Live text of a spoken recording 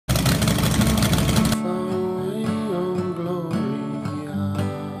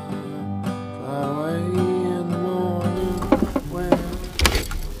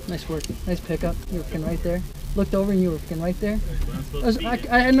Nice work. Nice pickup. You were freaking right there. Looked over and you were freaking right there.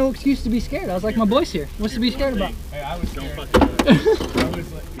 I had no excuse to be scared. I was like, my boy's here. What's to be scared about? Hey, I was scared.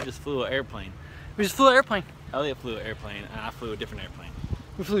 We just flew an airplane. We just flew an airplane. Elliot flew an airplane, and I flew a different airplane.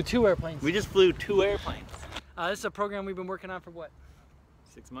 We flew 2 airplanes. We just flew 2 airplanes. This is a program we've been working on for what?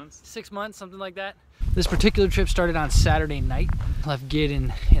 6 months? 6 months, something like that. This particular trip started on Saturday night. Left Gid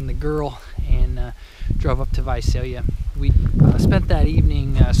and the girl and drove up to Visalia. We spent that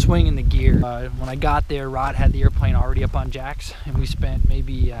evening swinging the gear. When I got there, Rod had the airplane already up on jacks, and we spent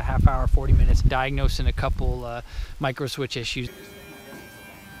maybe a half hour, 40 minutes diagnosing a couple micro switch issues.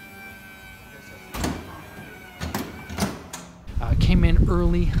 Came in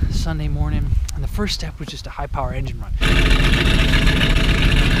early Sunday morning, and the first step was just a high power engine run.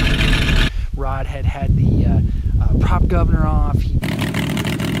 Rod had the prop governor off.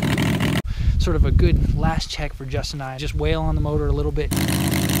 Sort of a good last check for Justin and I. Just wail on the motor a little bit.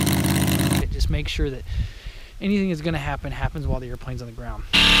 Just make sure that anything that's going to happen happens while the airplane's on the ground.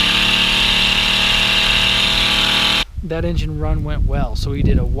 That engine run went well, so we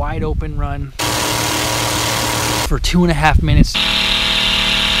did a wide open run for 2.5 minutes.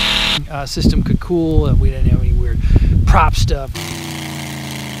 System could cool. We didn't have any weird prop stuff.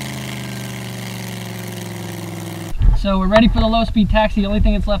 So we're ready for the low speed taxi. The only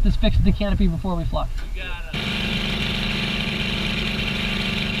thing that's left is fix the canopy before we fly. You got it.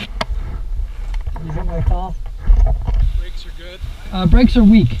 Is it my call? Brakes are good. Brakes are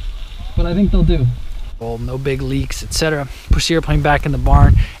weak, but I think they'll do. Well, no big leaks, etc. Pushed the airplane back in the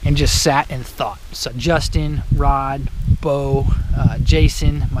barn and just sat and thought. So Justin, Rod, Bo,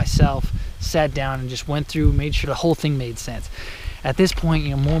 Jason, myself sat down and just went through, made sure the whole thing made sense. At this point,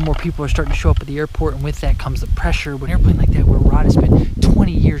 you know, more and more people are starting to show up at the airport, and with that comes the pressure. With an airplane like that, where Rod has spent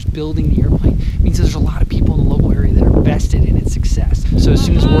 20 years building the airplane, means there's a lot of people in the local area that are vested in its success. So as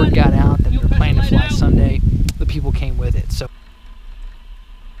soon as word got out that they're planning to fly Sunday, the people came with it. So.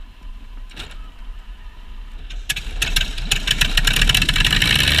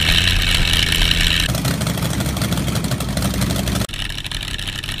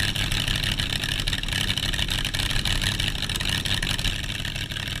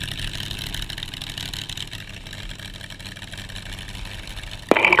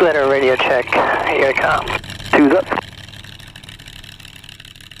 Glitter radio check. Here I come. 2's up.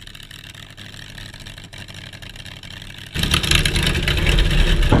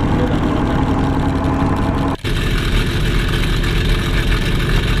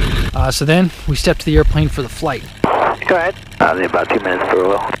 So then we stepped to the airplane for the flight. Go ahead. About 2 minutes for a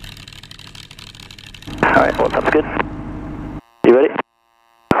while. Alright, well, that's good. You ready?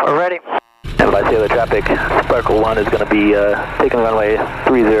 We're ready. And by the traffic, Sparkle 1 is going to be taking the runway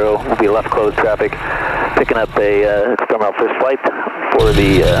 30, will be left closed traffic, picking up a experimental first flight for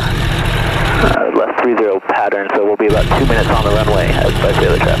the left 30 pattern, so we'll be about 2 minutes on the runway as by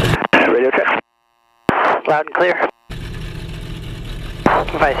the traffic. Radio check. Loud and clear.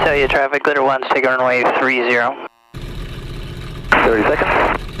 Visalia traffic, Glitter 1's taking runway 30. 30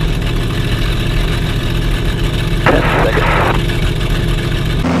 seconds. 10 seconds.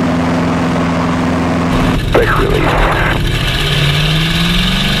 Brake release.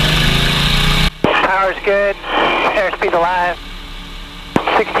 Power's good. Airspeed alive.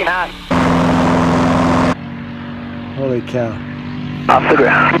 60 knots. Holy cow. Off the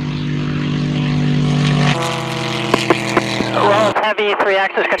ground. Roll heavy,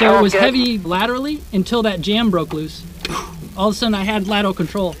 3-axis control. So it was good. heavy laterally until that jam broke loose. All of a sudden I had lateral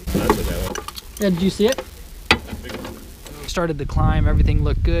control. Yeah, did you see it? Started the climb, everything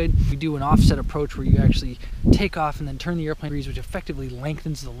looked good. We do an offset approach where you actually take off and then turn the airplane degrees, which effectively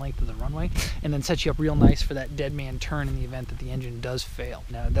lengthens the length of the runway and then sets you up real nice for that dead man turn in the event that the engine does fail.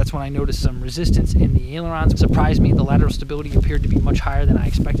 Now that's when I noticed some resistance in the ailerons. It surprised me. The lateral stability appeared to be much higher than I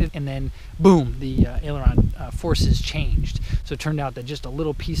expected, and then boom, the aileron forces changed. So it turned out that just a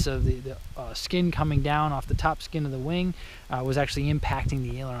little piece of the skin coming down off the top skin of the wing was actually impacting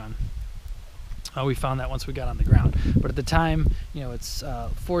the aileron. We found that once we got on the ground, but at the time, you know, it's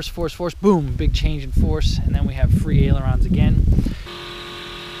force, force, force, boom, big change in force, and then we have free ailerons again.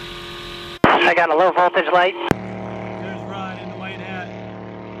 I got a low voltage light. There's Rod in the white hat.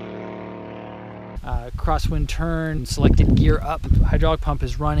 Crosswind turn, selected gear up. Hydraulic pump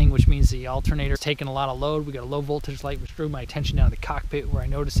is running, which means the alternator is taking a lot of load. We got a low voltage light, which drew my attention down to the cockpit, where I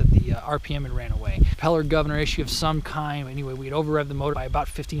noticed that the RPM had ran away. Propeller governor issue of some kind. Anyway, we had over revved the motor by about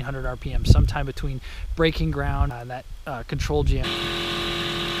 1500 RPM, sometime between breaking ground and that control jam.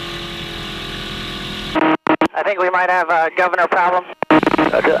 I think we might have a governor problem.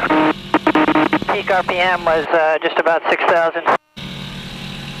 Peak RPM was just about 6,000.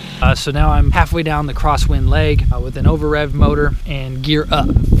 So now I'm halfway down the crosswind leg with an over-revved motor and gear up.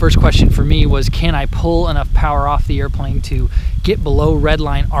 First question for me was, can I pull enough power off the airplane to get below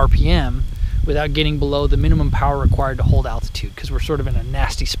redline RPM without getting below the minimum power required to hold altitude, because we're sort of in a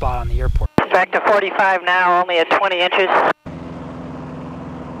nasty spot on the airport. Back to 45 now, only at 20 inches.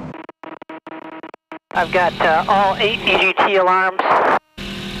 I've got all 8 EGT alarms.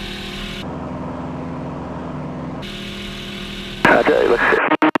 Let's see.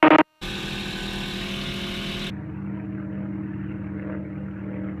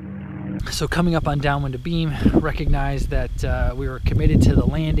 So coming up on downwind of beam, recognized that we were committed to the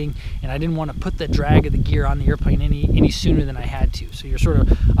landing, and I didn't want to put the drag of the gear on the airplane any sooner than I had to. So you're sort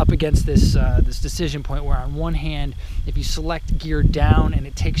of up against this this decision point where, on one hand, if you select gear down and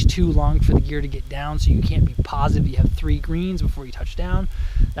it takes too long for the gear to get down, so you can't be positive you have 3 greens before you touch down,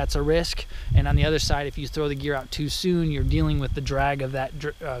 that's a risk. And on the other side, if you throw the gear out too soon, you're dealing with the drag of that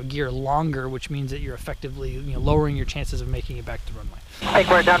gear longer, which means that you're effectively lowering your chances of making it back to runway. I think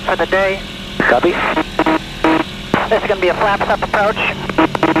we're done for the day. Copy. This is going to be a flaps up approach.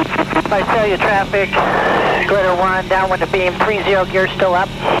 By cellular traffic, glitter 1, downwind to beam, 30, gear still up.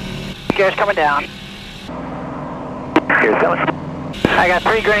 Gear's coming down. Gear's coming. I got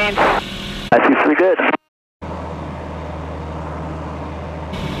 3 greens. I see 3 good.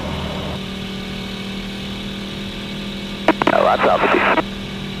 Lots of altitude.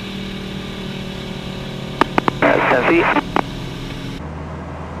 That's 10 feet.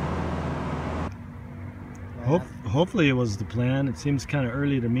 Hopefully it was the plan. It seems kind of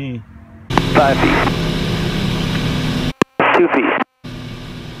early to me. 5 feet. 2 feet.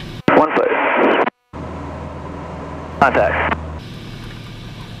 1 foot. Contact.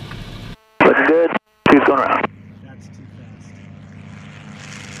 Looking good. 2's going around. That's too fast.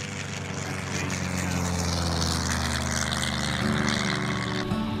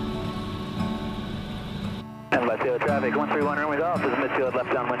 And by tail traffic, 131 runways off. This is midfield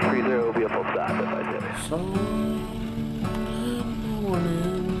left down 130 will be a full stop at by tail. So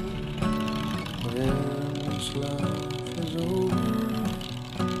morning, when this life is over,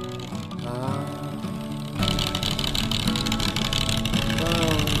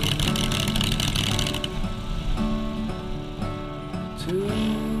 to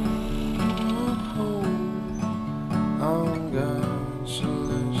home on God's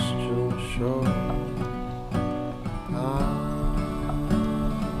celestial shore.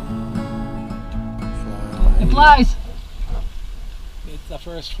 It flies! It's the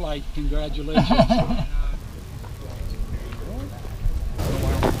first flight. Congratulations.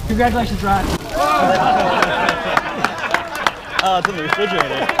 Congratulations, Rod. Oh, it's in the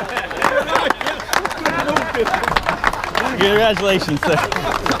refrigerator. Congratulations, sir.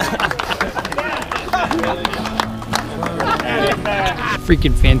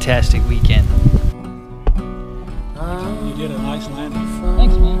 Freaking fantastic weekend. You did a nice landing.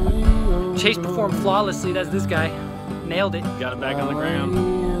 Thanks, man. Chase performed flawlessly. That's this guy. Nailed it. Got it back on the ground.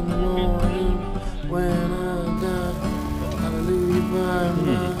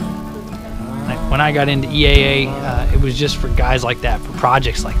 When I got into EAA, it was just for guys like that, for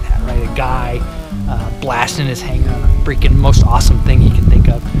projects like that, right? A guy blasting his hanger on the freaking most awesome thing he can think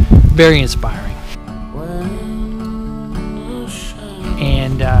of. Very inspiring.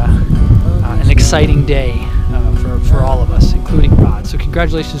 And an exciting day for all of us, including Rod. So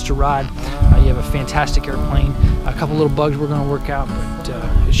congratulations to Rod. You have a fantastic airplane. A couple little bugs we're going to work out, but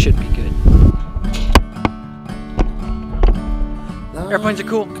it should be good. Airplanes are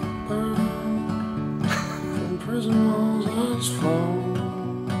cool.